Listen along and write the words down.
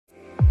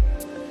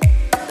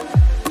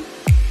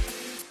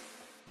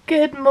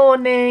Good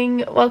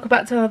morning, welcome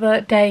back to another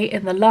day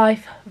in the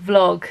life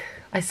vlog.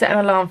 I set an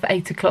alarm for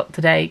 8 o'clock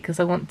today because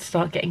I want to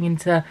start getting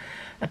into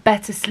a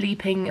better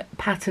sleeping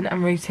pattern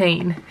and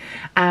routine,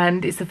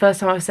 and it's the first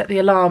time I've set the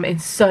alarm in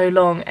so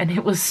long, and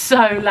it was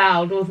so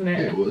loud, wasn't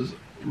it? It was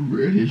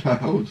really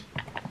loud.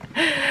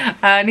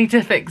 I need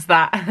to fix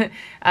that.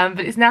 But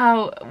it's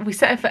now, we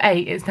set it for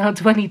 8, it's now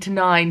 20 to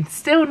 9,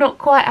 still not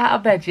quite out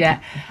of bed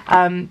yet.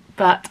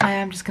 But I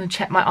am just going to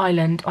check my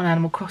island on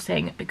Animal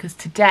Crossing because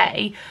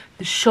today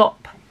the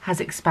shop has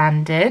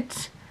expanded.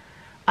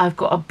 I've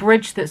got a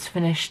bridge that's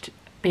finished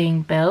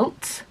being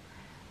built,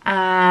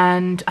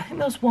 and I think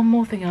there was one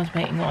more thing I was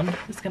waiting on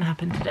that's going to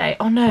happen today.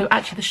 Oh no,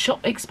 actually the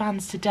shop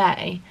expands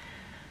today,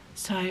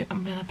 so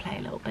I'm going to play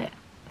a little bit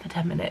for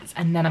 10 minutes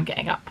and then I'm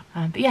getting up.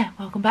 But yeah,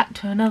 welcome back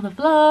to another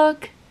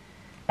vlog.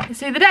 Let's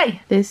do the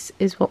day. This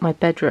is what my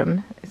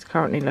bedroom is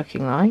currently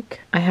looking like.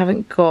 I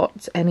haven't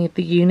got any of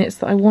the units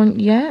that I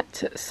want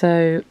yet,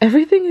 so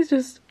everything is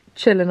just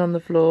chilling on the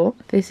floor.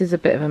 This is a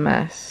bit of a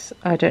mess.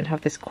 I don't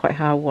have this quite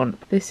how I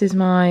want. This is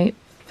my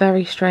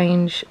very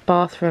strange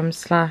bathroom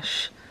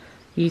slash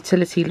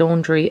utility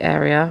laundry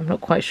area. I'm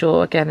not quite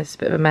sure. Again, it's a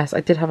bit of a mess.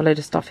 I did have a load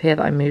of stuff here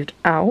that I moved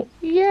out.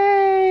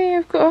 Yay!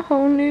 I've got a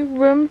whole new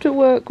room to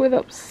work with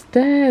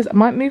upstairs. I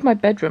might move my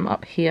bedroom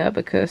up here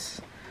because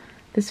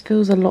this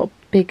feels a lot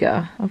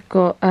bigger. I've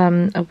got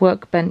a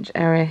workbench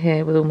area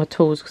here with all my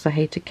tools because I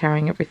hated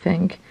carrying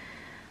everything.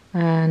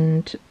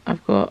 And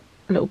I've got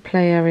a little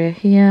play area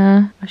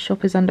here. My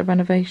shop is under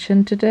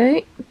renovation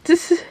today.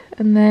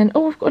 And then,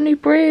 oh, I've got a new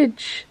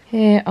bridge.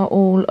 Here are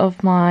all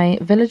of my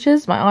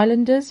villagers, my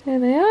islanders. Here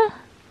they are.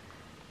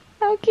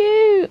 How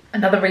cute.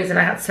 Another reason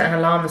I had to set an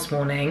alarm this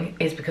morning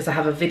is because I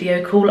have a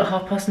video call at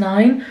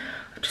 9:30.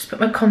 I've just put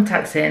my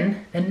contacts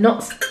in. They're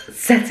not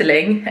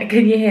settling. And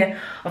can you hear?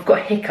 I've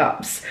got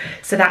hiccups.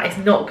 So that is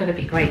not going to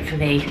be great for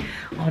me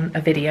on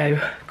a video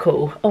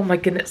call. Oh my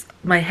goodness.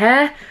 My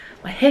hair,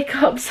 my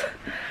hiccups.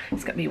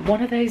 It's going to be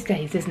one of those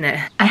days, isn't it?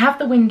 I have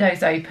the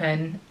windows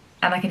open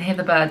and I can hear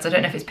the birds. I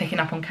don't know if it's picking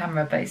up on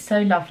camera, but it's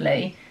so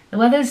lovely. The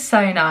weather's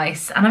so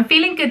nice and I'm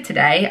feeling good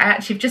today. I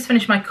actually have just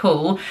finished my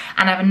call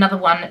and I have another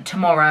one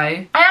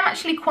tomorrow. I am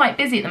actually quite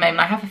busy at the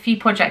moment. I have a few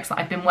projects that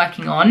I've been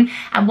working on,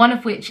 and one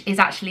of which is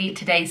actually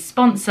today's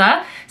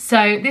sponsor.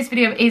 So this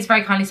video is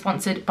very kindly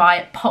sponsored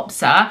by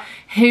Popsa,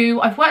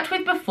 who I've worked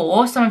with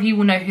before. Some of you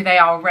will know who they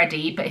are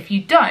already, but if you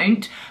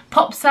don't,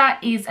 Popsa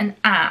is an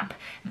app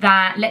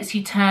that lets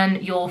you turn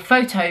your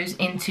photos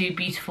into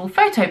beautiful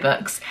photo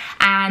books,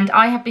 and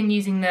I have been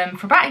using them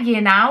for about a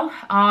year now.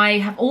 I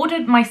have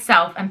ordered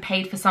myself and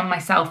paid for some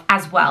myself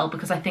as well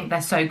because I think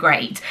they're so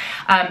great.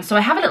 So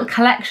I have a little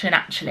collection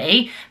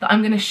actually that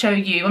I'm going to show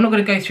you. I'm not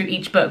going to go through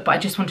each book, but I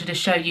just wanted to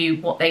show you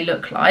what they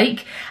look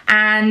like,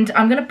 and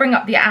I'm going to bring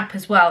up the app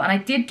as well. And I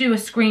did do a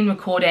screen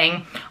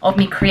recording of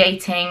me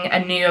creating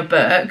a newer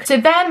book. So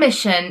their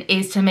mission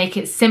is to make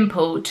it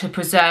simple to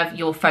preserve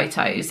your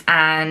photos,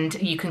 and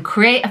you can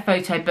create a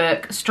photo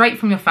book straight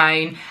from your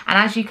phone. And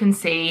as you can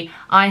see,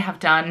 I have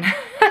done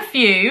a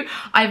few.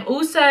 I've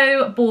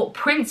also bought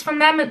prints from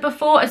them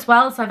before as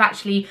well, so I've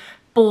actually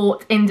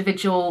bought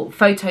individual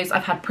photos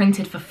I've had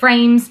printed for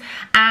frames,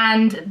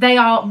 and they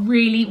are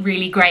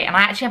really great. And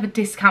I actually have a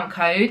discount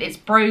code. It's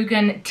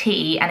Brogan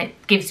T, and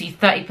it gives you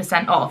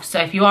 30% off. So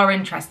if you are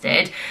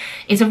interested,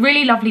 it's a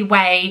really lovely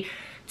way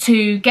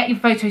to get your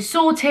photos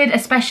sorted,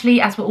 especially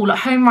as we're all at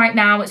home right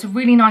now. It's a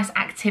really nice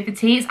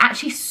activity. It's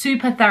actually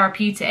super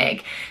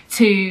therapeutic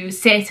to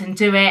sit and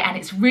do it, and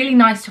it's really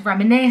nice to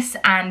reminisce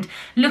and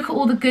look at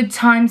all the good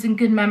times and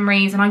good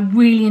memories, and I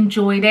really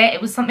enjoyed it.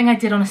 It was something I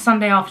did on a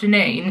Sunday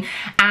afternoon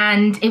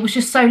and it was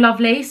just so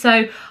lovely. So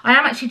I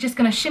am actually just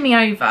gonna shimmy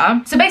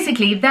over. So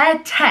basically their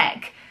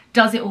tech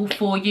does it all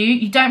for you.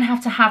 You don't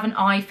have to have an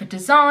eye for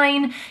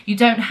design. You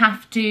don't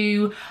have to,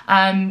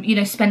 you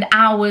know, spend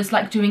hours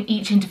like doing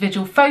each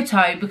individual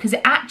photo, because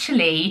it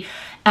actually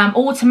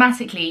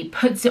automatically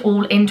puts it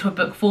all into a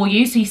book for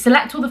you. So you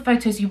select all the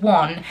photos you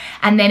want,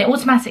 and then it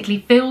automatically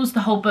fills the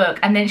whole book,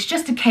 and then it's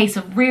just a case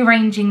of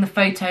rearranging the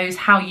photos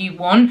how you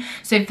want.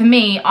 So for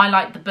me, I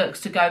like the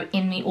books to go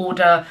in the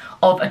order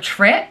of a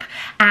trip,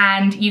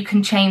 and you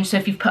can change. So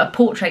if you've put a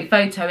portrait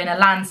photo in a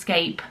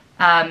landscape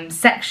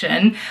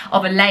section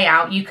of a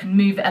layout, you can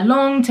move it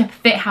along to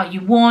fit how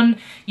you want.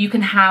 You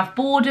can have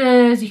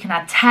borders, you can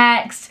add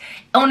text.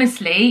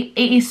 Honestly,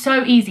 it is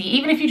so easy.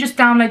 Even if you just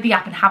download the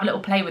app and have a little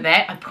play with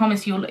it, I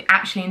promise you'll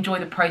actually enjoy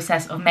the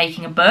process of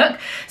making a book.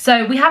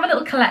 So we have a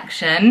little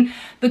collection.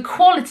 The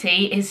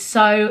quality is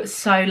so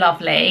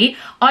lovely.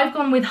 I've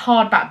gone with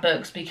hardback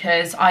books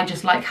because I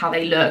just like how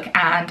they look,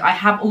 and I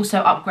have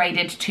also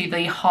upgraded to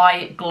the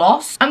high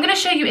gloss. I'm going to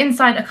show you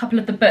inside a couple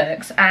of the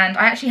books, and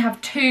I actually have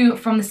two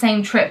from the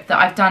same trip that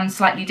I've done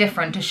slightly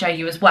different to show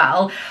you as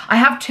well. I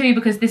have two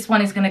because this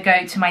one is going to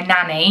go to my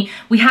nanny.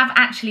 We have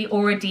actually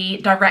already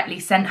directly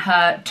sent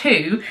her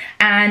 2,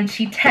 and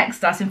she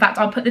texted us. In fact,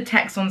 I'll put the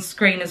text on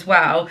screen as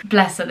well.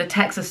 Bless her, the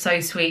texts are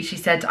so sweet. She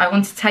said, I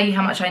want to tell you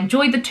how much I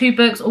enjoyed the 2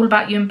 books, all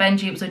about you and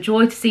Benji. It was a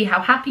joy to see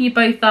how happy you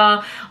both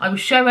are. I will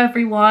show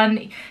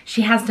everyone.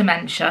 She has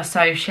dementia, so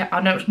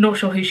I'm not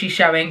sure who she's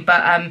showing,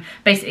 but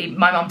basically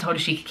my mum told her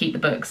she could keep the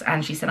books,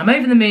 and she said, I'm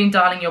over the moon,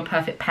 darling, you're a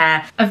perfect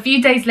pair. A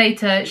few days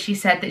later, she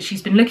said that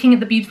she's been looking at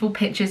the beautiful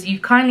pictures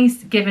you've kindly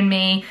given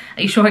me.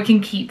 Are you sure I can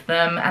keep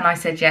them? And I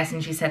said yes,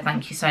 and she said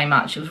thank you so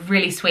much. It was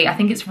really sweet. I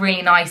think it's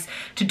really nice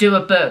to do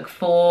a book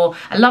for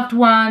a loved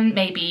one.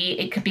 Maybe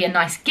it could be a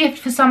nice gift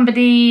for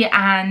somebody,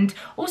 and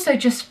also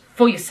just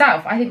for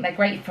yourself. I think they're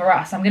great for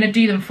us. I'm going to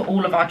do them for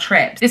all of our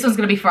trips. This one's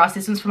going to be for us.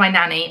 This one's for my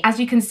nanny. As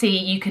you can see,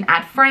 you can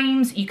add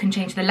frames, you can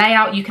change the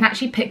layout, you can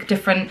actually pick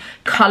different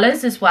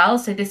colours as well.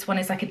 So this one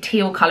is like a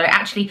teal colour. It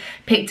actually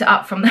picked it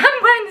up from I'm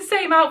wearing the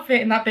same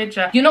outfit in that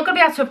picture. You're not going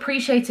to be able to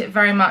appreciate it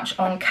very much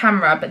on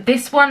camera, but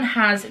this one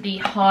has the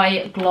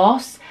high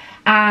gloss,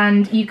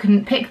 and you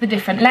can pick the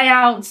different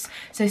layouts.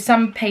 So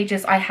some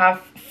pages I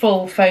have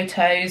full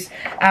photos,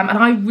 and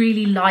I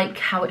really like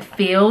how it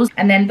feels.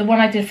 And then the one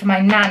I did for my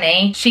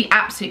nanny, she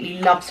absolutely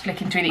loves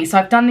flicking through these. So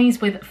I've done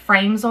these with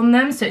frames on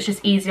them, so it's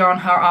just easier on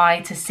her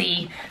eye to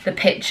see the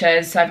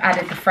pictures. So I've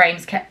added the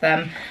frames, kept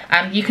them.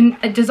 You can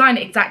design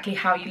it exactly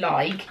how you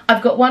like.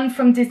 I've got one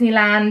from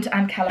Disneyland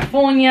and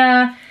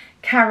California,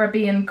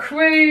 Caribbean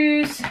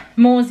cruise,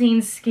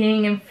 Morzine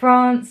skiing in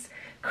France,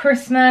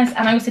 Christmas,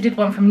 and I also did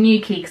one from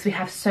Newquay because we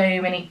have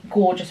so many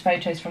gorgeous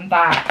photos from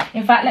that.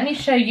 In fact, let me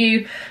show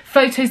you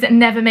photos that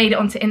never made it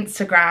onto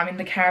Instagram in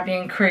the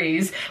Caribbean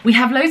cruise. We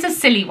have loads of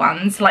silly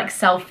ones like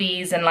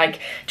selfies and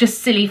like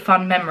just silly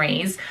fun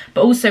memories,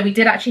 but also we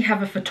did actually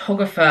have a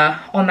photographer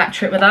on that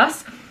trip with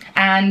us,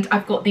 and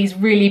I've got these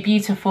really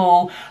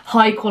beautiful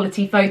high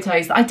quality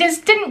photos that I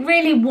just didn't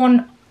really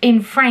want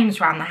in frames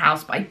around the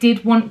house, but I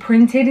did want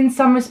printed in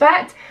some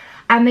respect,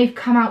 and they've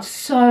come out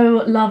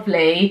so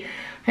lovely.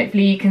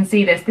 Hopefully you can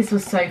see this. This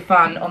was so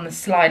fun on the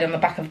slide on the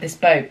back of this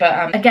boat.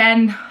 But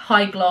again,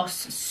 high gloss,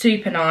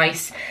 super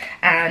nice.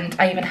 And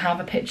I even have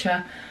a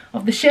picture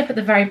of the ship at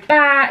the very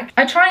back.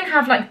 I try and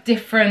have like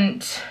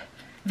different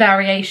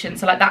variations.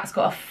 So like that's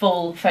got a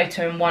full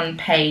photo in one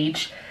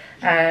page.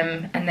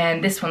 And then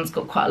this one's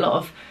got quite a lot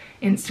of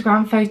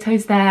Instagram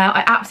photos there.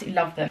 I absolutely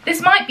love them.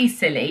 This might be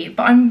silly,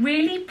 but I'm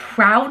really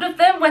proud of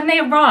them. When they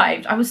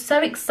arrived, I was so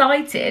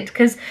excited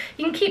because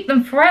you can keep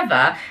them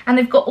forever, and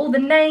they've got all the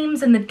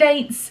names and the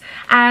dates,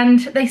 and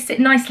they sit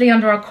nicely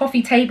under our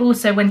coffee table,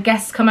 so when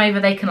guests come over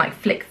they can like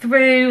flick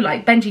through.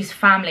 Like Benji's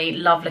family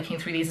love looking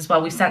through these as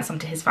well. We've sent some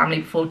to his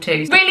family before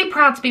too. Really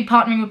proud to be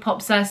partnering with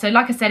Popsa. So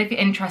like I said, if you're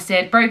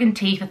interested, Brogan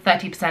Tea for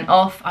 30%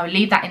 off. I will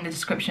leave that in the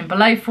description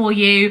below for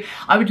you.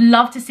 I would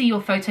love to see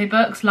your photo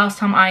books. Last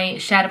time I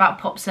shared about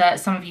Popsa,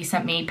 some of you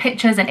sent me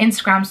pictures and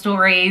Instagram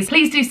stories.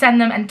 Please do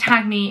send them and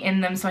tag me in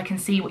them so I can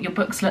see what your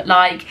books look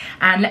like,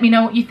 and let me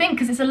know what you think,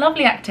 because it's a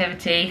lovely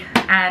activity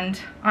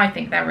and I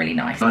think they're really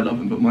nice. I love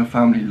them, but my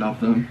family love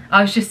them.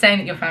 I was just saying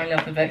that your family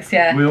love the books,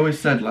 yeah. We always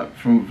said, like,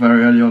 from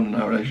very early on in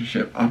our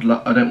relationship, I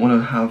don't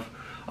want to have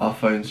our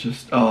phones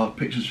just, our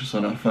pictures just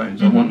on our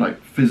phones. I want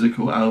like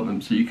physical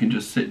albums so you can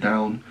just sit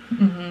down,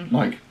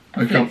 like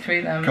flick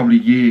through them. A couple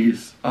of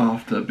years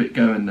after a bit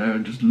going there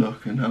and just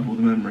look and have all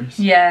the memories.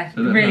 Yeah,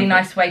 so really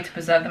nice way to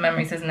preserve the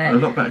memories, isn't it? A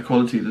lot better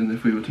quality than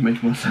if we were to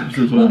make them ourselves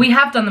as well. Well, we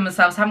have done them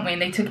ourselves, haven't we?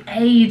 And they took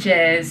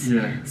ages.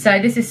 Yeah. So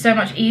this is so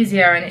much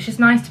easier, and it's just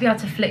nice to be able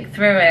to flick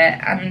through it.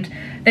 And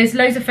there's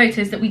loads of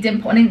photos that we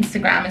didn't put on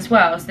Instagram as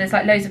well, so there's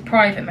like loads of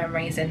private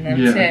memories in them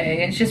too.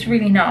 It's just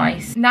really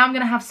nice. Now I'm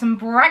gonna have some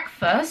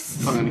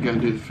breakfast. I'm gonna go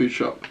and do the food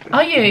shop.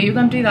 Are you? You're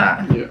gonna do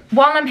that? Yeah.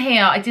 While I'm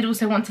here, I did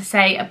also want to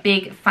say a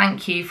big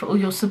thank you for all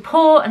your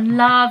support and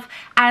love.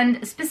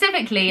 And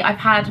specifically, I've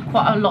had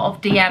quite a lot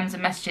of DMs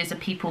and messages of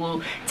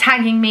people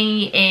tagging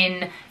me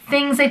in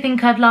things they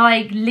think I'd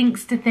like,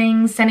 links to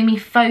things, sending me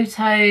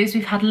photos.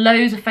 We've had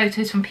loads of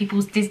photos from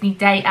people's Disney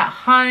day at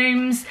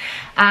homes,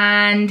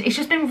 and it's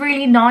just been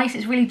really nice.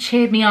 It's really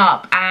cheered me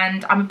up,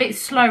 and I'm a bit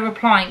slow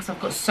replying because I've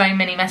got so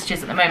many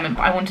messages at the moment,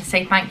 but I want to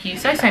say thank you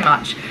so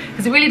much,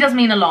 because it really does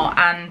mean a lot,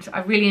 and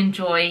I really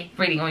enjoy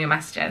reading all your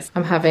messages.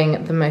 I'm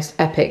having the most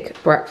epic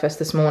breakfast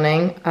this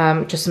morning,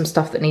 just some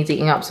stuff that needs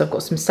eating up. So I've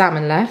got some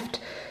salmon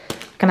left.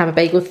 Gonna have a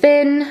bagel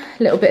thin,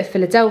 a little bit of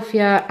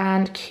Philadelphia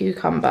and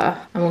cucumber.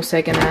 I'm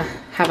also gonna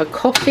have a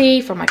coffee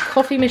from my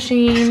coffee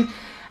machine,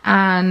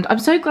 and I'm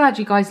so glad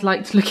you guys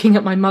liked looking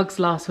at my mugs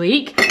last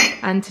week,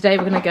 and today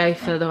we're gonna go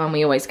for the one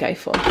we always go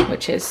for,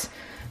 which is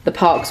the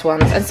parks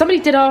ones. And somebody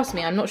did ask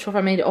me, I'm not sure if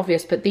I made it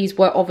obvious, but these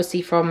were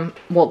obviously from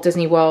Walt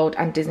Disney World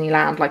and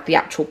Disneyland, like the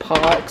actual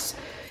parks.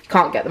 You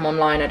can't get them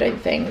online, I don't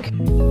think.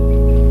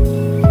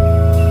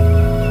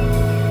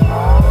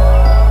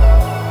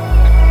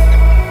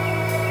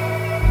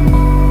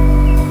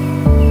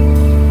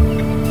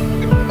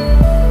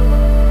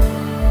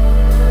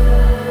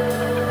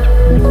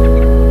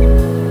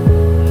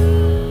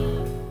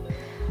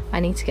 I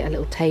need to get a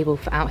little table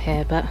for out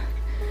here, but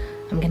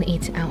I'm gonna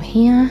eat it out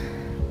here.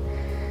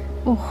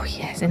 Oh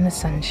yes, in the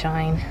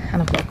sunshine,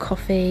 and I've got a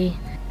coffee.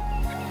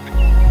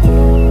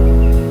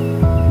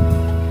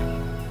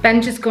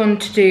 Ben's just gone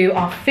to do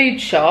our food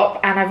shop,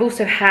 and I've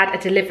also had a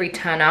delivery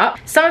turn up.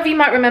 Some of you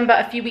might remember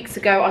a few weeks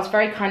ago I was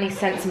very kindly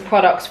sent some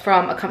products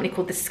from a company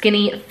called the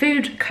Skinny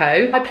Food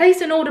Co. I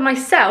placed an order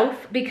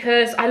myself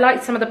because I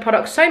liked some of the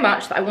products so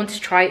much that I wanted to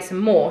try it some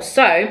more.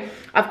 So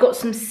I've got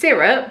some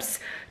syrups,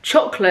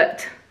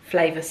 chocolate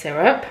flavour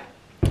syrup.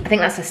 I think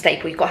that's a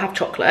staple, you've got to have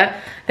chocolate.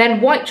 Then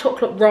white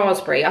chocolate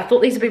raspberry. I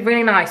thought these would be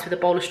really nice with a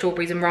bowl of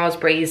strawberries and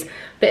raspberries.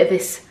 Bit of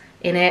this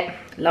in it,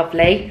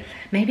 lovely.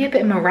 Maybe a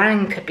bit of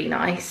meringue could be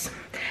nice.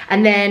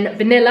 And then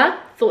vanilla,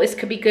 thought this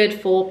could be good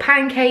for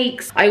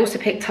pancakes. I also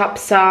picked up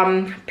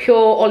some pure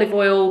olive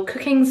oil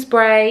cooking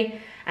spray.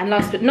 And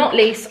last but not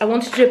least, I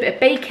wanted to do a bit of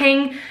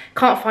baking.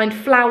 Can't find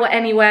flour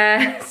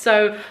anywhere,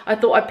 so I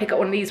thought I'd pick up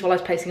one of these while I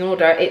was placing an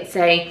order. It's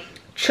a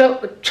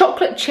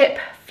chocolate chip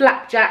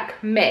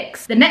flapjack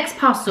mix. The next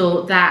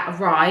parcel that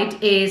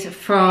arrived is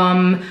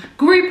from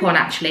Groupon,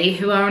 actually,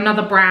 who are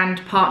another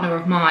brand partner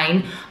of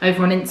mine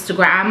over on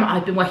Instagram.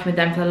 I've been working with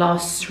them for the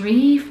last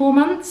 3-4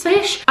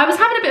 months-ish. I was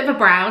having a bit of a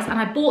browse and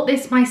I bought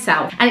this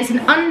myself, and it's an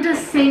under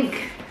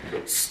sink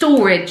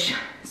storage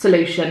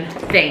solution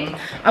thing.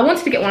 I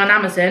wanted to get one on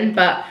Amazon,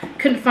 but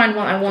couldn't find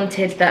one I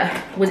wanted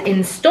that was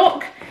in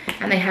stock,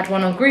 and they had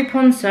one on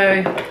Groupon,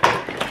 so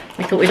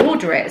we thought we'd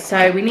order it.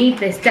 So we need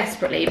this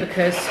desperately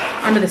because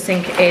under the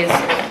sink is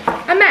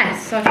a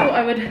mess. So I thought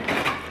I would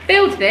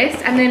build this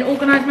and then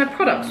organise my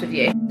products with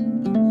you.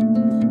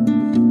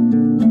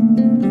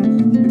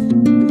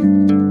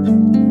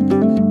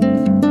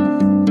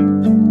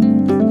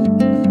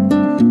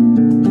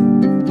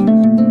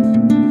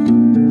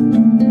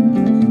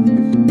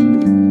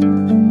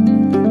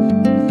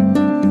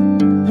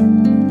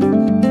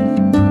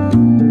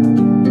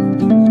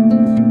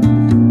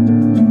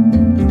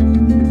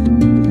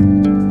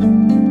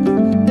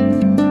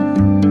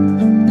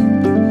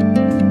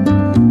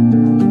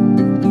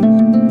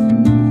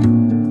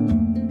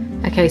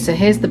 Okay, so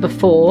here's the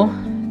before.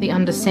 The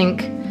under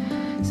sink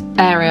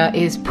area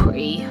is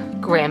pretty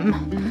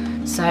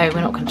grim, so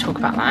we're not going to talk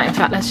about that. In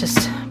fact, let's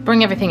just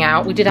bring everything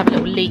out. We did have a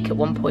little leak at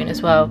one point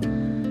as well.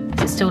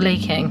 Is it still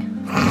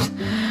leaking?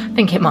 I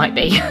think it might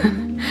be.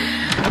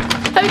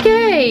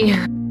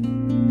 Okay.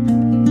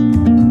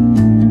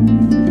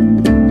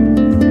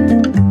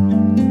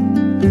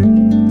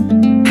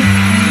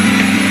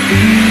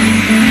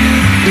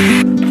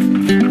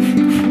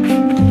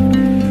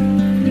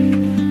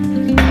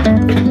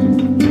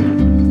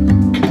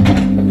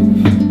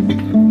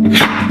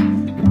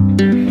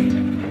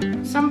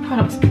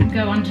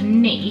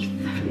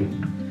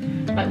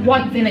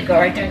 White vinegar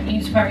I don't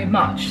use very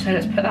much, so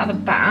let's put that at the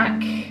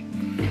back.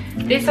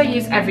 This I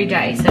use every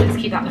day, so let's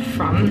keep that at the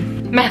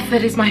front.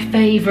 Method is my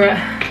favourite.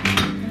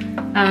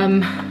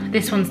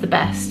 This one's the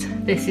best.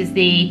 This is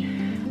the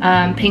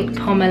pink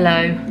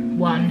pomelo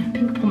one.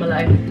 Pink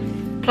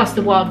pomelo, plus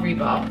the wild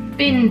rhubarb.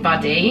 Bin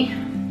buddy,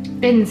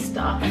 bin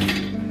stuff.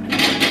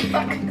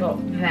 That can go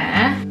up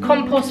there.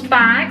 Compost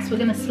bags, we're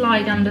going to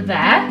slide under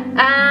there.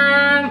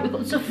 We've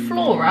got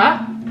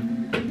Zoflora.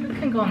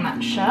 Can go on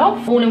that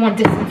shelf. All-in-one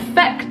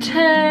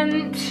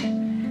disinfectant,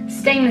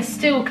 stainless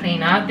steel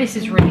cleaner. This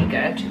is really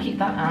good. Keep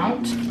that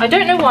out. I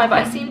don't know why, but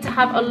I seem to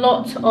have a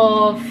lot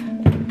of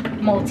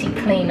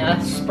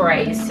multi-cleaner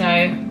sprays,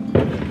 so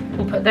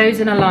we'll put those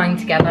in a line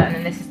together, and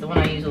then this is the one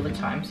I use all the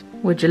time.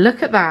 Would you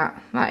look at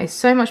that? That is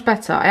so much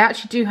better. I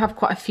actually do have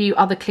quite a few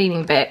other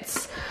cleaning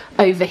bits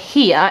over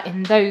here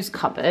in those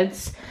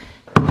cupboards.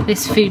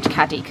 This food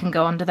caddy can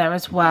go under there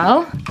as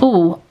well.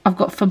 Oh, I've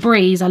got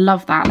Febreze, I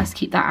love that. Let's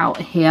keep that out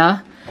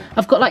here.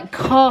 I've got like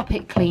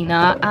carpet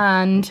cleaner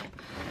and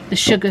the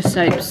sugar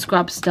soap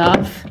scrub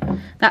stuff.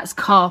 That's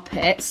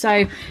carpet.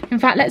 So in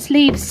fact, let's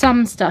leave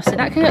some stuff. So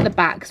that can go at the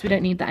back because we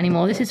don't need that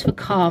anymore. This is for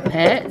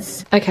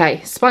carpets.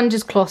 Okay,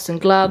 sponges, cloths and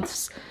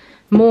gloves.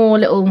 More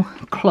little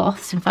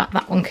cloths. In fact,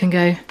 that one can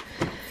go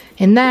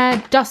in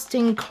there.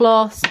 Dusting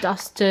cloths,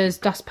 dusters,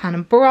 dustpan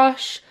and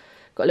brush.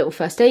 Got a little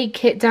first aid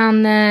kit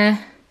down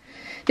there.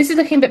 This is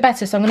looking a bit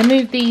better, so I'm going to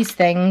move these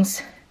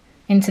things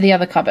into the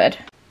other cupboard.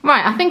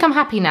 Right, I think I'm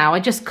happy now. I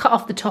just cut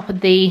off the top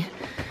of the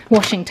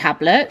washing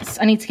tablets.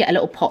 I need to get a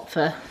little pot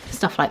for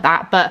stuff like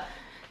that, but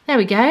there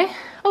we go.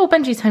 Oh,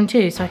 Benji's home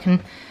too, so I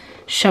can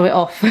show it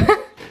off. Oh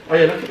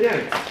yeah, look at the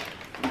eggs.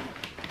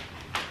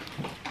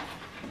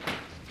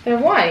 They're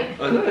white.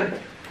 I know.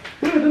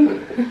 Yeah,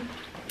 didn't it?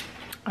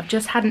 I've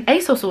just had an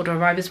ASOS order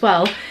arrive as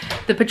well.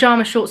 The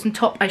pyjama shorts and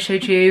top I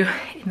showed you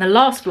in the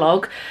last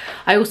vlog.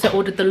 I also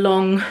ordered the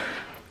long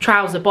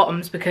trouser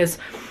bottoms because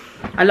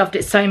I loved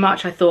it so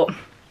much. I thought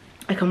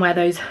I can wear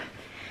those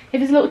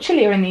if it's a little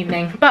chillier in the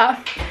evening.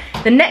 But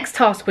the next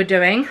task we're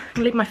doing,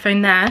 I'll leave my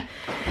phone there,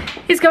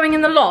 is going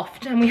in the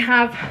loft, and we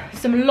have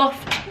some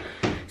loft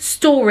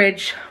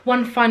storage,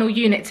 one final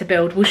unit to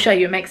build. We'll show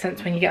you, it makes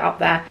sense when you get up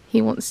there.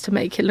 He wants to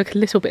make it look a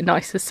little bit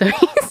nicer, so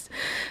he's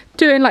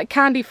doing like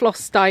candy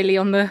floss styly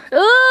on the...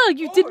 Oh,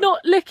 you did not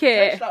lick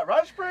it. That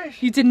raspberry.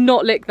 You did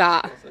not lick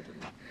that.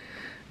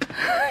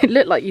 It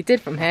looked like you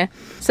did from here.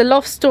 So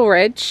loft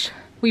storage,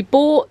 we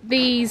bought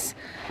these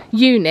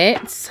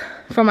units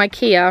from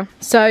IKEA.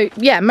 So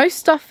yeah, most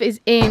stuff is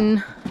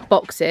in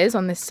boxes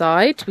on this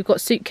side. We've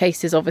got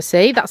suitcases,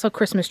 obviously. That's our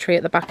Christmas tree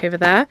at the back over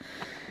there.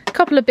 A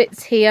couple of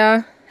bits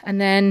here,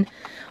 and then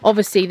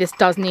obviously this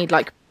does need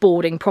like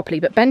boarding properly,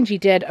 but Benji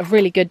did a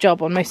really good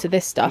job on most of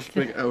this stuff. It's a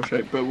big L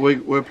shape, but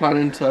we're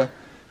planning to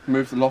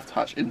move the loft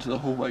hatch into the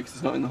hallway because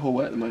it's not in the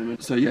hallway at the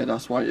moment. So yeah,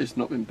 that's why it's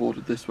not been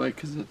boarded this way,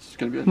 because it's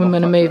going to be a we're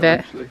going to move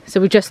it.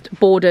 So we just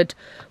boarded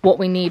what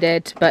we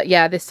needed, but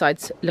yeah, this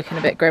side's looking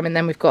a bit grim, and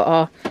then we've got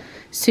our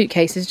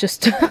suitcases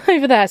just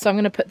over there, so I'm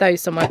going to put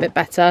those somewhere a bit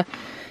better.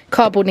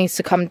 Cardboard needs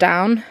to come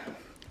down.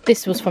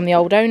 This was from the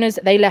old owners.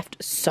 They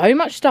left so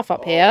much stuff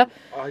up here.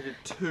 I did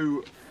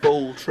 2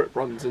 full trip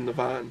runs in the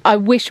van. I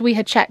wish we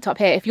had checked up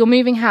here. If you're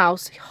moving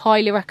house,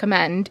 highly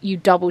recommend you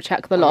double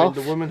check the loft.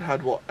 The woman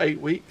had what,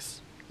 8 weeks?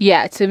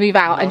 Yeah, to move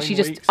out, and she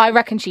just, weeks. I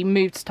reckon she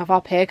moved stuff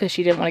up here because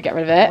she didn't want to get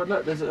rid of it. But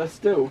look, there's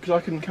still, because I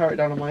couldn't carry it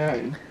down on my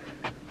own,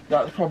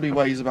 that probably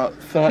weighs about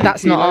 30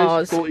 That's kilos, not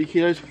ours. 40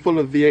 kilos, full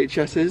of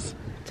VHSs.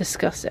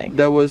 Disgusting.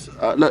 There was,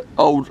 look,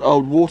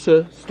 old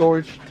water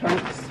storage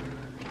tanks.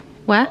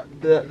 Where?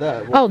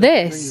 There. Oh,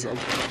 this.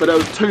 But there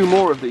was 2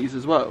 more of these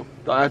as well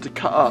that I had to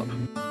cut up.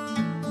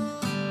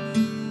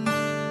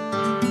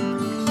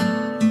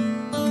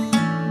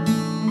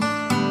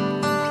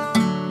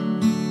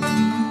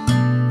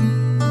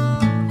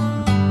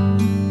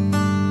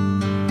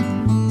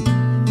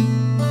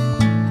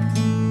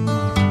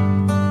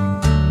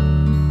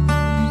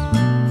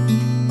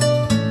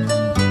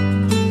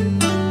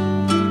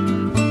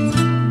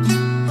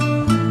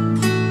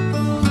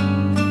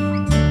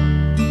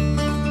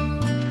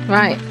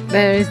 Right,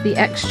 there is the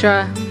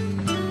extra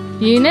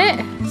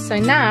unit. So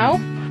now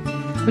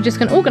we're just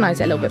going to organise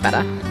it a little bit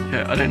better.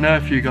 Yeah, I don't know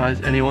if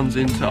anyone's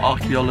into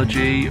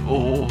archaeology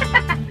or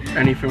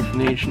anything from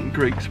the ancient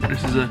Greeks, but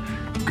this is a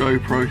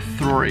GoPro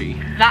 3.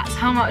 That's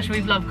how much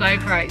we've loved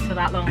GoPros for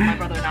that long, my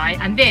brother and I.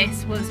 And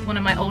this was one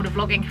of my older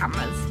vlogging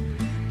cameras,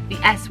 the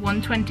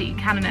S120,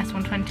 Canon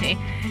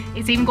S120.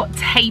 It's even got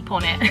tape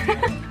on it.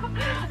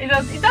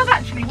 It does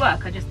actually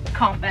work, I just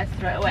can't bear to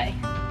throw it away.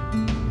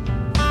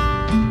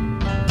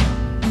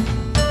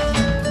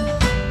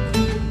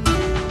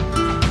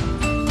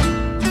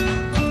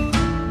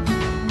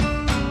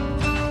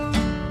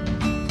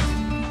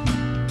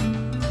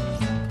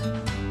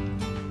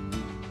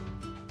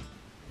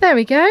 There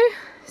we go.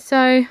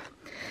 So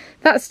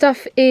that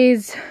stuff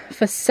is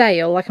for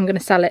sale. Like, I'm going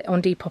to sell it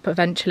on Depop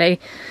eventually.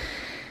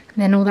 And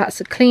then all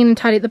that's clean and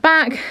tidy at the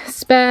back.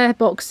 Spare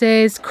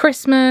boxes,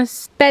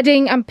 Christmas,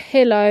 bedding and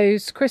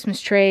pillows,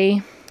 Christmas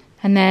tree.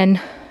 And then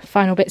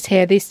final bits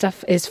here. This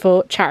stuff is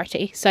for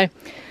charity. So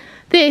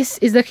this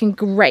is looking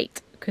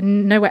great. I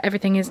can know where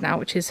everything is now,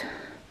 which is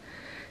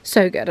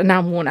so good. And now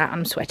I'm worn out and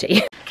I'm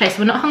sweaty. Okay, so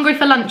we're not hungry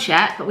for lunch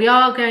yet, but we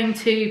are going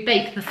to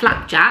bake the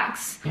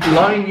flapjacks.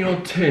 Line your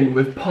tin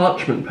with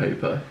parchment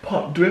paper.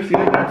 Do we have to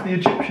go back to the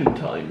Egyptian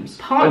times?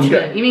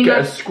 Parchment? You mean get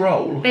like a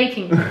scroll?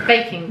 Baking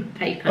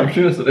paper. I'm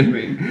sure that's what they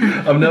mean.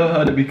 I've never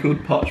heard it be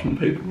called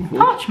parchment paper before.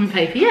 Parchment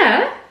paper,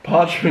 yeah.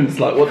 Parchment's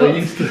like what they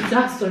used to.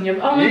 Dust on your.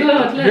 Oh my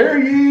god! Look. Hear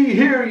ye,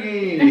 hear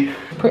ye.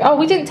 Oh,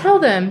 we didn't tell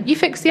them. You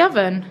fixed the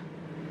oven,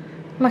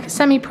 like a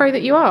semi-pro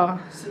that you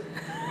are.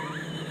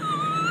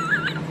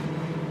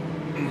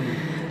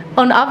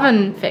 On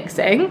oven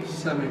fixing.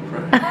 Semi-pro.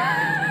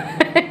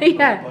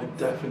 Yeah. By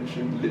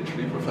definition,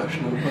 literally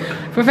professional.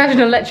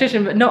 Professional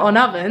electrician, but not on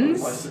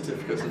ovens. My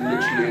certificates are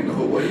literally in the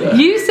hallway there.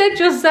 You said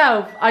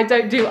yourself, I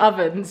don't do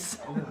ovens.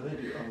 Oh no, they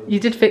do ovens. You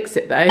did fix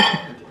it though.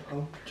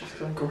 Oh, just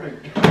done great.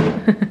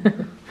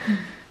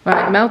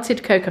 Right,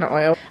 melted coconut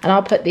oil. And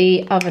I'll put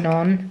the oven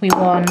on. We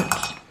want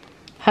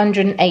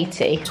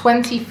 180.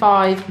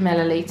 25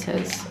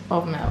 millilitres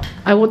of milk.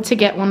 I want to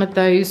get one of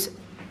those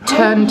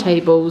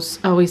turntables.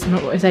 Oh, he's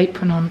not got his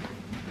apron on.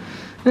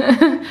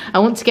 I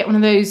want to get one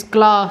of those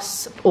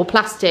glass or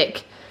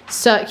plastic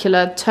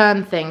circular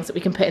turn things that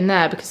we can put in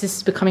there, because this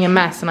is becoming a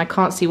mess and I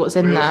can't see what's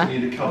in there. We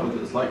need a cupboard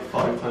that's like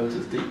 5 times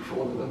as deep for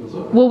one of them as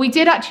well. Well, we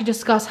did actually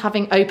discuss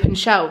having open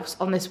shelves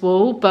on this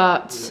wall,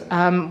 but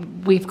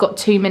we've got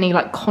too many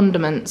like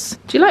condiments.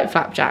 Do you like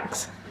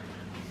flapjacks?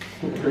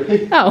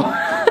 Really?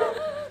 Oh.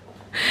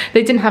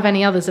 They didn't have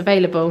any others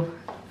available.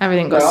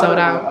 Everything got sold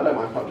out. I don't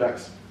mind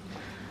flapjacks.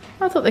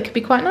 I thought they could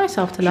be quite nice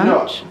after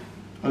lunch.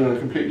 I'm going to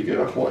completely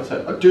go back to what I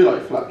said. I do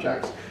like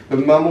flapjacks, but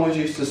Mum always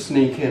used to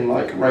sneak in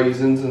like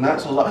raisins and that,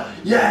 so I was like,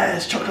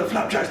 yes, chocolate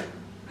flapjacks.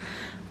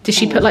 Did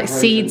she put like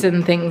seeds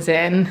and things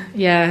in?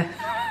 Yeah.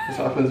 That's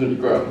what happens when you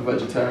grow up a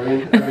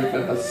vegetarian.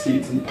 Everything has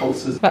seeds and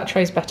pulses. That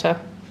tray's better.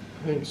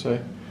 I think so.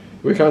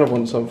 We kind of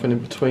want something in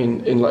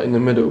between, in the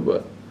middle,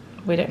 but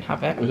we don't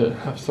have it. We don't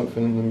have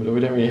something in the middle. We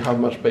don't really have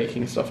much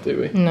baking stuff,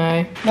 do we?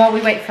 No. While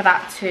we wait for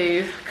that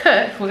to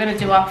cook, we're going to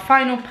do our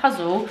final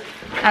puzzle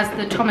as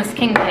the Thomas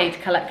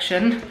Kincaid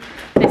collection.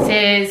 This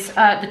is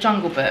the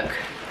Jungle Book.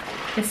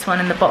 This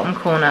one in the bottom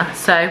corner.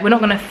 So we're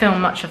not going to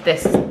film much of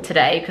this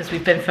today because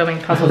we've been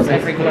filming puzzles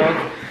every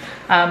vlog.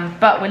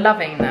 but we're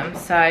loving them.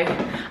 So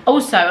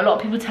also a lot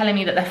of people telling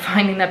me that they're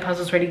finding their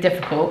puzzles really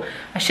difficult.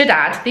 I should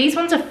add, these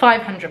ones are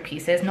 500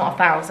 pieces, not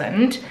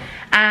 1,000,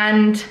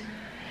 and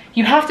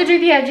you have to do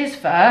the edges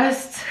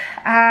first,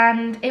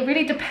 and it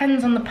really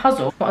depends on the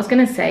puzzle. What I was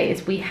going to say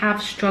is we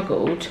have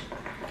struggled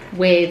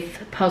with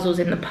puzzles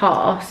in the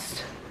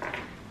past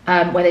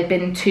where they've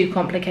been too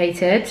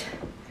complicated,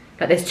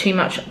 like there's too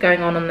much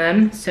going on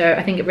them. So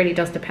I think it really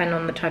does depend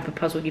on the type of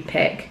puzzle you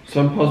pick.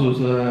 Some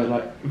puzzles are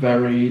like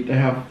they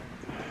have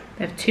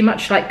too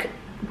much like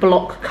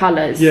block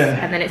colours,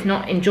 and then it's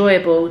not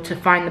enjoyable to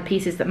find the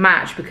pieces that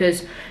match,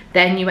 because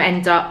then you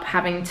end up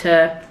having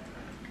to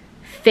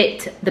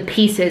fit the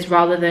pieces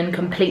rather than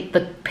complete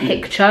the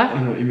picture.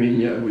 I know what you mean,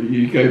 yeah.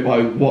 You go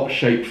by what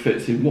shape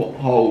fits in what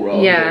hole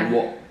rather than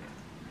what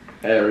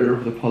area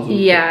of the puzzle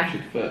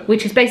should fit.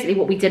 Which is basically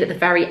what we did at the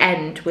very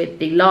end with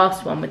the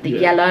last one with the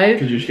yellow.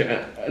 Because you just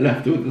get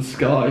left with the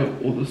sky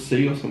or the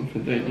sea or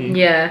something, don't you?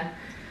 Yeah.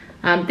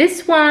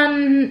 This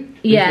one,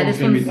 this one's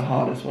going to be the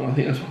hardest one. I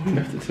think that's why we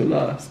left it till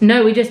last.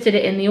 No, we just did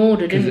it in the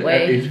order, didn't we?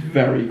 It's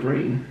very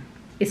green.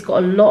 It's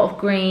got a lot of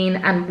green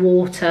and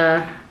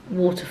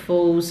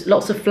waterfalls,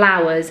 lots of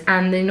flowers,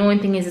 and the annoying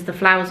thing is the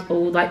flowers are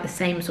all like the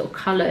same sort of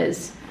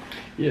colours.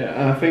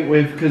 Yeah, and I think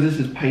because this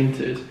is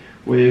painted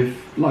with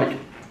like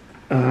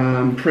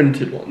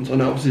printed ones. I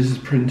know obviously this is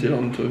printed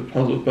onto a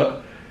puzzle,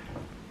 but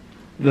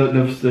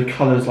the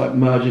colours like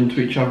merge into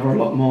each other a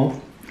lot more.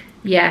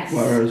 Yes.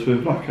 Whereas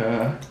with like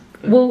a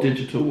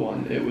digital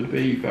one, it would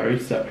be very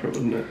separate,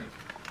 wouldn't it?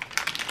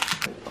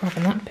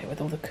 Grabbing that bit with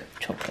all the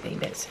chocolatey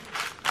bits.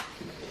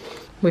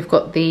 We've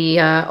got the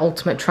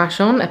Ultimate Trash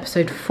on,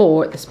 episode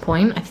 4 at this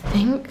point, I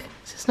think.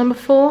 Is this number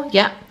 4?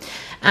 Yeah.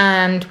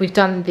 And we've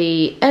done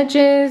the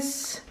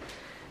edges,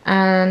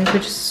 and we're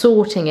just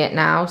sorting it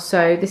now.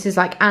 So this is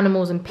like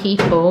animals and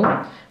people.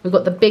 We've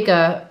got the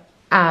bigger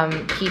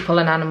people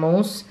and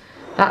animals.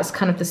 That's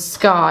kind of the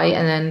sky,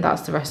 and then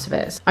that's the rest of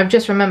it. I've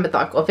just remembered that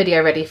I've got a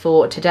video ready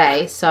for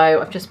today, so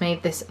I've just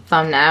made this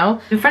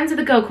thumbnail. I'm friends with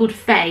a girl called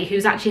Faye,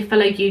 who's actually a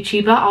fellow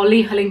YouTuber. I'll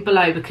leave her link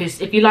below, because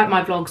if you like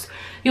my vlogs,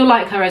 you'll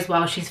like her as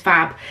well. She's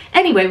fab.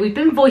 Anyway, we've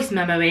been voice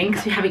memoing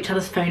because we have each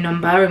other's phone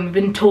number, and we've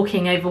been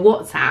talking over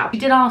WhatsApp. She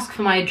did ask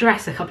for my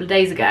address a couple of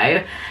days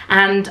ago,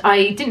 and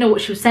I didn't know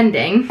what she was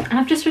sending, and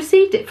I've just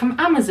received it from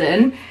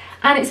Amazon,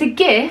 and it's a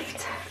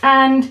gift,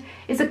 and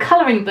it's a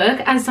colouring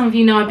book. As some of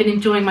you know, I've been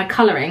enjoying my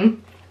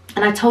colouring,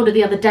 and I told her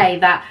the other day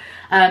that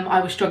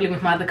I was struggling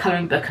with my other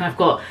colouring book, and I've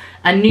got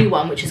a new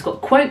one which has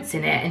got quotes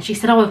in it, and she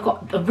said, oh, I've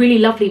got a really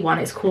lovely one,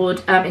 it's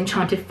called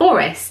Enchanted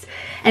Forest.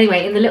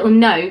 Anyway, in the little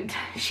note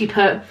she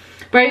put,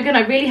 Brogan,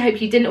 I really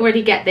hope you didn't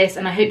already get this,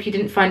 and I hope you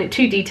didn't find it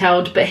too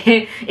detailed, but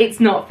it's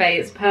not, Faye,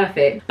 it's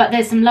perfect. But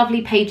there's some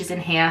lovely pages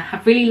in here.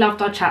 I've really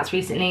loved our chats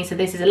recently, so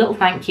this is a little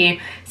thank you,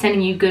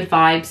 sending you good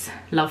vibes.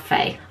 Love,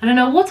 Faye. I don't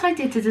know what I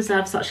did to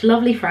deserve such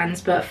lovely friends,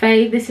 but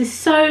Faye, this is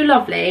so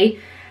lovely.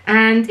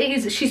 And it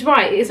is, she's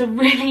right, it is a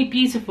really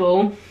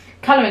beautiful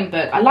colouring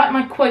book. I like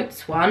my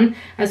quotes one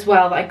as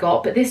well that I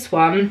got, but this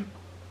one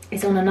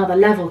is on another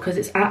level because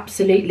it's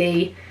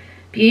absolutely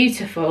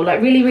beautiful,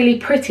 like really, really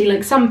pretty.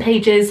 Like some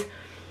pages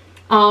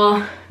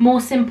are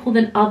more simple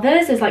than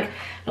others. There's like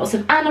lots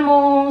of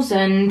animals,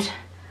 and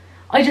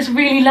I just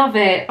really love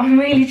it. I'm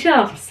really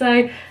chuffed.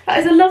 So that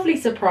is a lovely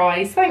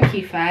surprise. Thank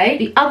you, Faye.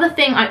 The other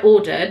thing I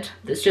ordered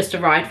that's just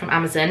arrived from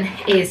Amazon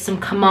is some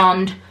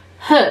command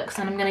hooks,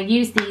 and I'm going to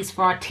use these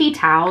for our tea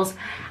towels,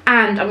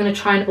 and I'm going to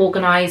try and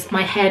organise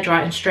my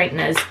hairdryer and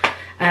straighteners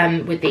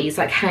with these,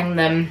 like hang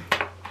them.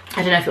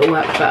 I don't know if it'll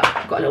work, but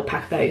I've got a little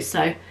pack of those.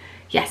 So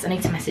yes, I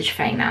need to message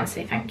Faye now and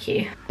say thank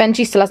you.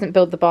 Benji still hasn't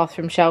built the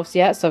bathroom shelves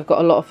yet, so I've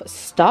got a lot of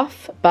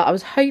stuff, but I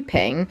was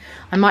hoping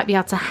I might be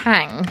able to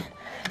hang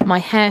my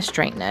hair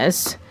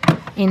straighteners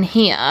in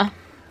here,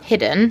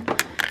 hidden,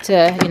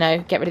 to, you know,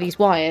 get rid of these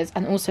wires,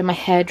 and also my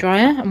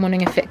hairdryer. I'm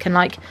wondering if it can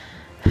like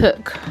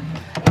hook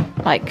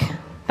like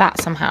that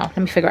somehow. Let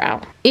me figure it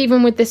out.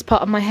 Even with this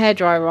part of my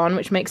hairdryer on,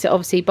 which makes it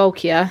obviously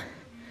bulkier,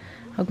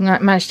 I've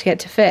managed to get it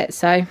to fit,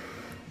 so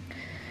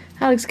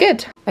that looks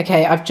good.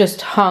 Okay, I've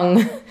just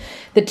hung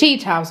the tea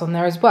towels on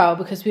there as well,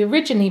 because we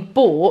originally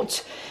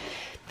bought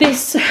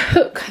this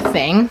hook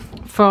thing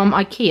from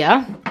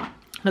IKEA.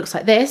 Looks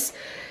like this,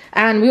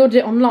 and we ordered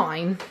it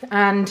online,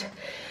 and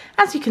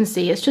as you can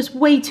see, it's just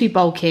way too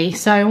bulky,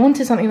 so I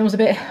wanted something that was a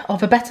bit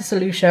of a better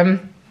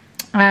solution.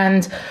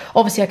 And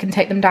obviously I can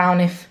take them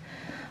down if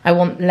I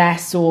want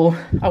less, or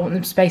I want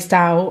them spaced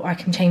out, I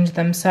can change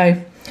them.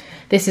 So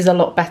this is a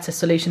lot better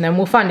solution then.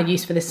 We'll find a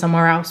use for this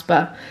somewhere else,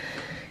 but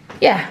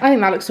yeah, I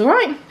think that looks all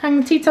right. Hang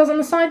the tea towels on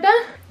the side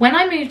there. When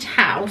I moved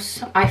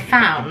house, I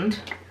found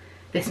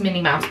this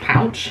Minnie Mouse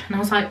pouch, and I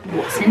was like,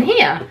 what's in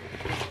here?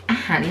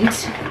 And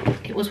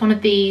it was one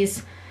of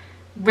these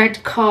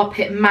red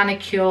carpet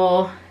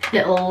manicure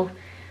little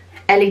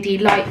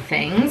LED light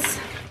things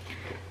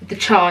with the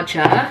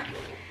charger,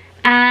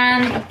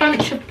 and a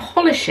bunch of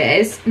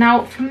polishes.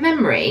 Now, from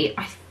memory,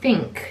 I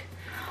think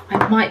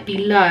I might be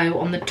low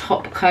on the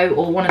top coat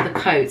or one of the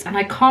coats, and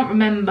I can't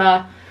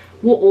remember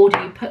what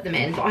order you put them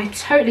in, but I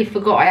totally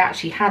forgot I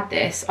actually had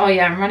this. Oh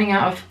yeah, I'm running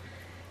out of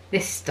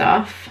this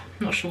stuff.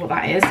 Not sure what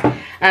that is.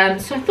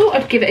 So I thought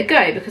I'd give it a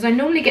go, because I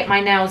normally get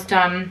my nails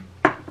done,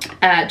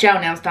 gel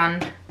nails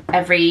done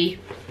every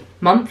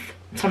month,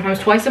 sometimes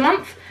twice a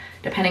month,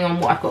 depending on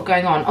what I've got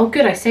going on. Oh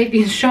good, I saved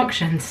the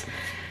instructions.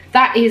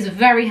 That is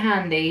very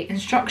handy.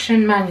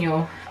 Instruction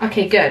manual.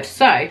 Okay, good.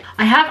 So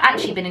I have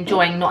actually been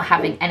enjoying not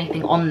having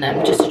anything on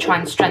them, just to try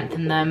and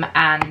strengthen them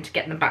and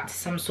get them back to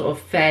some sort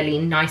of fairly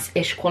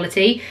nice-ish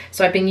quality.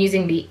 So I've been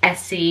using the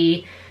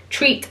Essie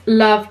Treat,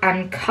 Love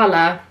and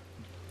Colour.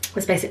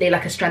 It's basically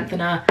like a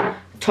strengthener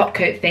top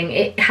coat thing.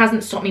 It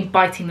hasn't stopped me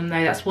biting them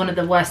though. That's one of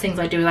the worst things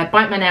I do, is I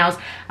bite my nails,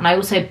 and I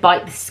also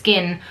bite the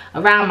skin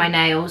around my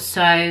nails,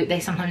 so they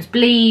sometimes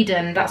bleed,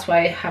 and that's why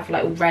I have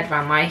like all red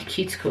around my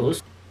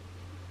cuticles.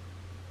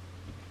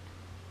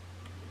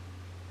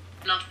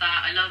 Love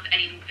that. I love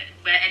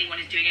where anyone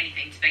is doing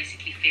anything to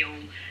basically feel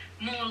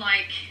more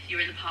like you're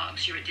in the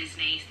parks, you're at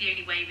Disney. It's the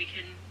only way we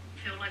can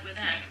feel like we're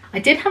there. I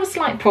did have a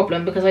slight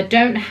problem because I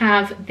don't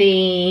have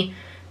the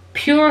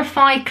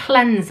Purify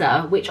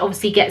Cleanser, which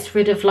obviously gets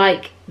rid of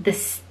like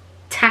this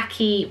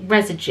tacky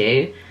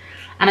residue,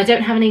 and I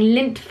don't have any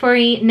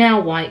lint-free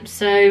nail wipes,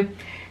 so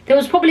there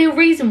was probably a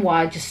reason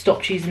why I just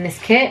stopped using this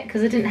kit,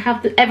 because I didn't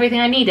have everything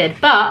I needed.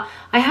 But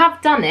I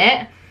have done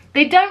it.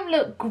 They don't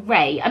look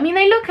great. I mean,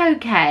 they look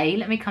okay.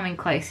 Let me come in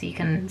close so you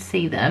can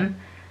see them.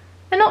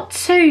 They're not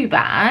too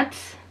bad.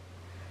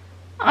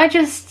 I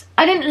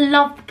didn't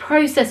love the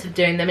process of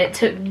doing them. It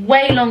took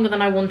way longer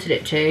than I wanted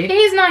it to. It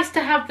is nice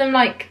to have them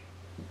like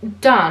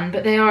done,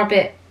 but they are a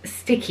bit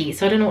sticky,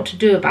 so I don't know what to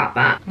do about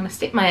that. I'm gonna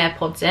stick my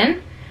AirPods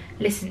in,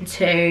 listen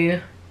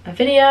to a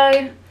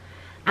video,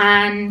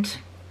 and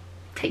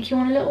take you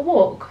on a little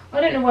walk.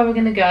 I don't know where we're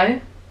gonna go,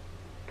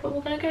 but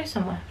we're gonna go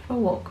somewhere for a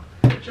walk.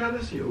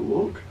 Jealous of your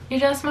walk? You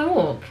jealous of my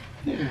walk?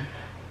 Yeah.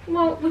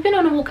 Well, we've been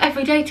on a walk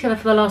every day together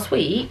for the last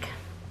week.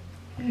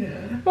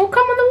 Yeah. Well,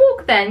 come on the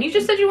walk then. You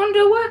just said you want to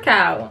do a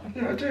workout.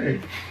 Yeah, I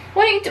do.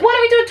 Why don't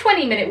we do a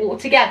 20-minute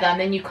walk together, and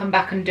then you come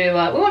back and do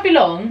a... We won't be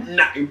long.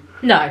 No.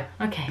 No.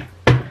 Okay.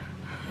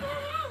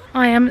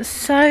 I am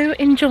so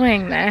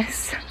enjoying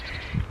this.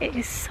 It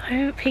is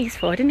so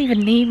peaceful. I didn't even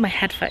need my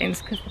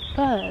headphones because the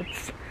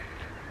birds.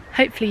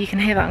 Hopefully you can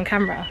hear that on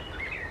camera.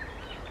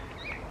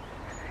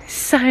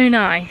 So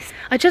nice.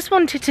 I just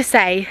wanted to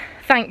say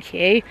thank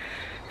you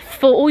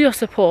for all your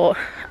support,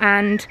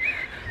 and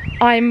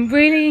I'm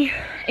really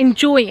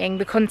enjoying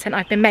the content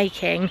I've been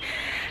making.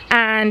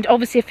 And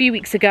obviously a few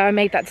weeks ago I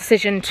made that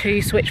decision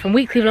to switch from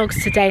weekly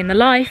vlogs to day in the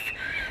life,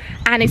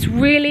 and it's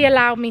really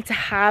allowed me to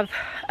have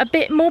a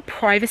bit more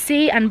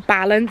privacy and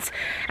balance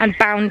and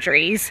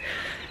boundaries.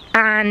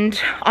 And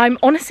I'm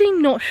honestly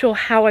not sure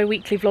how I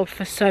weekly vlogged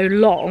for so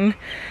long,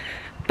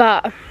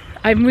 but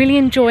I'm really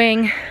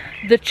enjoying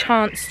the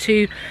chance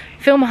to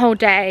film a whole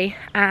day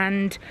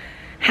and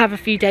have a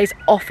few days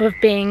off of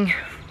being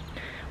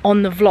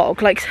on the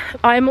vlog. Like,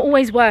 I'm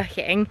always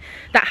working,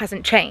 that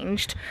hasn't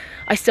changed.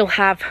 I still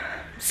have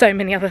so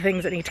many other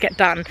things that need to get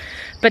done,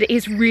 but it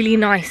is really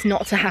nice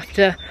not to have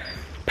to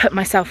put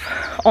myself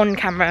on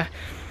camera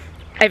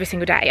every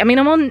single day. I mean,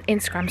 I'm on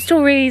Instagram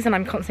stories and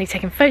I'm constantly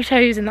taking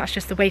photos, and that's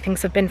just the way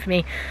things have been for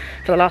me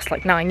for the last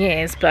like 9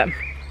 years. But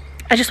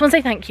I just want to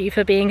say thank you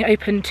for being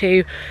open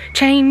to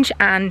change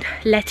and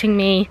letting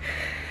me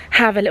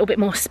have a little bit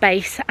more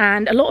space.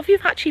 And a lot of you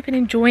have actually been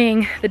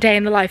enjoying the day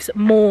in the lives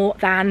more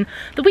than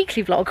the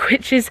weekly vlog,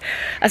 which is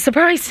a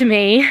surprise to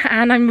me,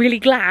 and I'm really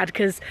glad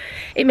because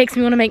it makes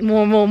me want to make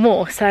more and more and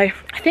more. So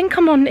I think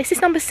I'm on, is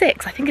this number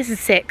 6? I think this is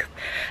 6,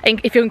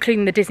 if you're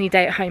including the Disney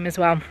day at home as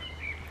well.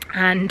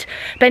 And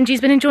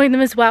Benji's been enjoying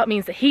them as well. It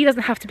means that he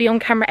doesn't have to be on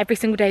camera every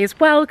single day as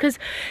well, because,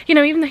 you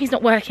know, even though he's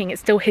not working,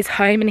 it's still his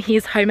home, and he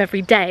is home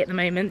every day at the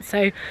moment.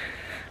 So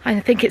I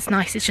think it's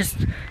nice. It's just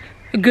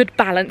a good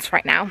balance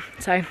right now.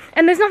 So,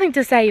 and there's nothing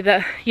to say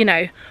that, you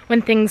know,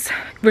 when things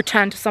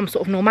return to some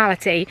sort of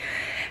normality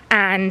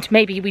and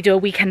maybe we do a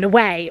weekend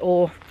away,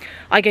 or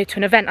I go to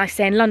an event, I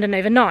stay in London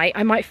overnight,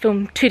 I might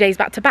film 2 days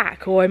back to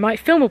back, or I might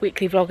film a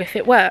weekly vlog if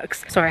it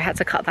works. Sorry, I had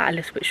to cut that a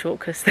little bit short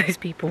because those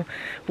people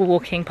were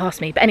walking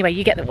past me. But anyway,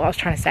 you get what I was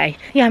trying to say.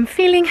 Yeah, I'm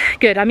feeling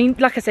good. I mean,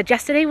 like I said,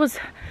 yesterday was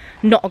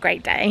not a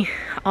great day.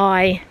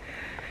 I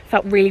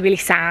felt really, really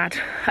sad.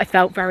 I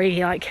felt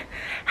very like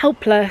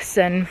helpless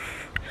and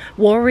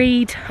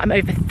worried. I'm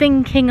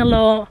overthinking a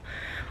lot.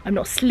 I'm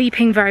not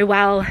sleeping very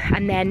well,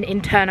 and then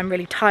in turn I'm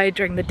really tired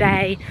during the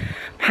day.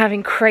 I'm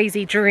having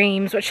crazy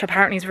dreams, which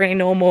apparently is really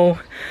normal.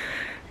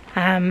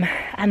 And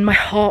my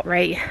heart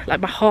rate, like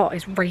my heart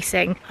is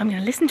racing. I'm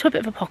gonna listen to a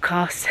bit of a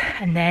podcast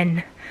and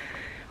then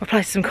reply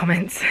to some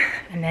comments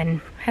and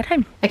then head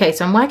home. Okay,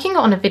 so I'm working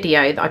on a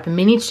video that I've been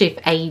meaning to do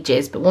for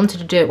ages, but wanted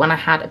to do it when I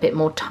had a bit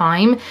more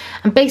time.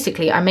 And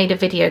basically I made a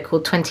video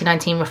called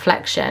 2019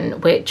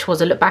 Reflection, which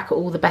was a look back at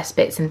all the best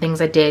bits and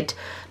things I did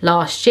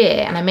last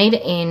year. And I made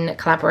it in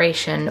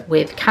collaboration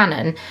with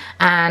Canon.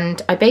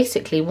 And I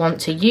basically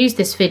want to use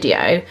this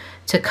video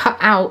to cut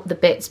out the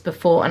bits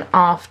before and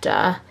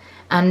after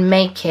and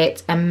make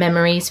it a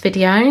memories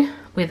video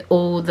with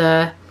all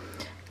the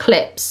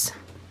clips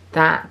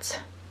that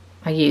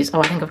I use.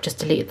 Oh, I think I've just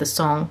deleted the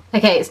song.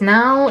 Okay, it's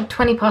now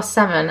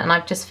 7:20 and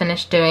I've just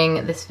finished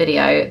doing this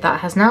video that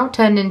has now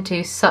turned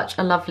into such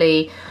a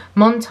lovely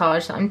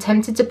montage that I'm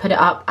tempted to put it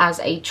up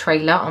as a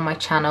trailer on my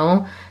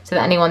channel so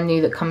that anyone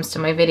new that comes to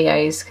my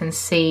videos can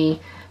see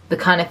the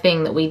kind of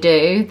thing that we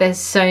do. There's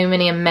so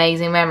many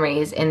amazing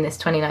memories in this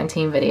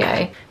 2019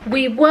 video.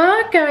 We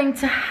were going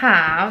to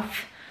have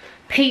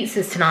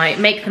pizzas tonight,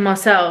 make them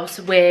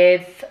ourselves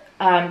with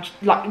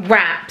like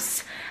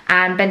wraps,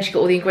 and Benji got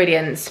all the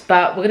ingredients,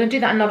 but we're gonna do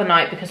that another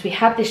night because we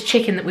had this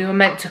chicken that we were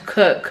meant to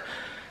cook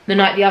the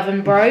night the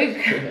oven broke,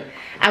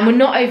 and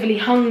we're not overly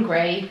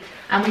hungry,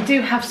 and we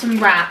do have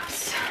some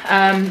wraps,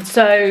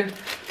 so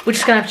we're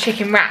just gonna have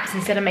chicken wraps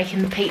instead of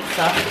making the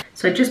pizza.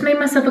 So I just made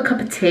myself a cup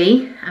of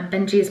tea, and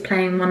Benji is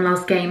playing one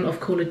last game of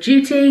Call of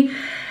Duty,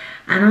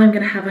 and I'm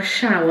gonna have a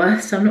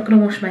shower, so I'm not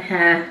gonna wash my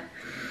hair,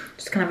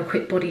 just gonna have a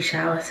quick body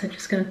shower, so I'm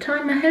just gonna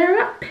tie my hair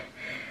up.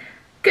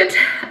 Good,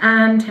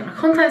 and take my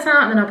contacts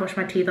out, and then I'll brush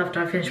my teeth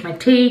after I finish my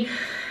tea,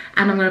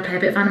 and I'm going to play a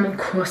bit of Animal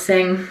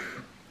Crossing,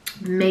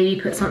 maybe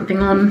put something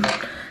on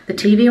the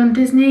TV on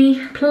Disney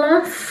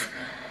Plus.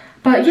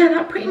 But yeah,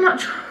 that pretty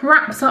much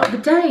wraps up the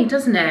day,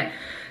 doesn't it?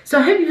 So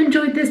I hope you've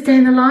enjoyed this day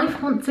in the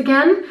life once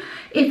again.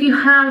 If you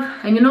have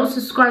and you're not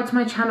subscribed to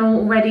my channel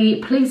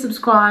already, please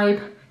subscribe,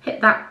 hit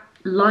that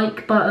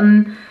like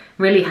button.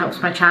 Really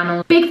helps my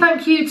channel. Big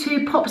thank you to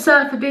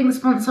Popser for being the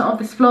sponsor of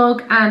this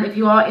vlog, and if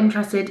you are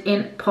interested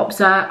in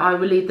Popser, I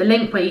will leave the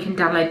link where you can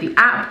download the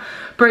app.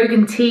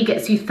 Brogan Tea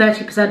gets you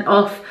 30%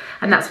 off,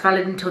 and that's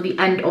valid until the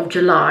end of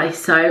July,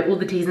 so all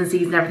the T's and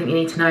C's and everything you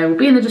need to know will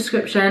be in the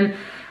description,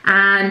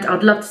 and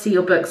I'd love to see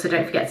your books, so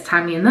don't forget to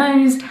tag me in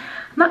those.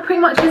 And that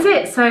pretty much is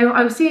it, so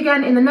I will see you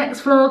again in the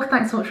next vlog.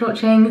 Thanks so much for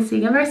watching, see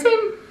you again very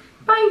soon,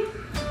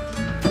 bye.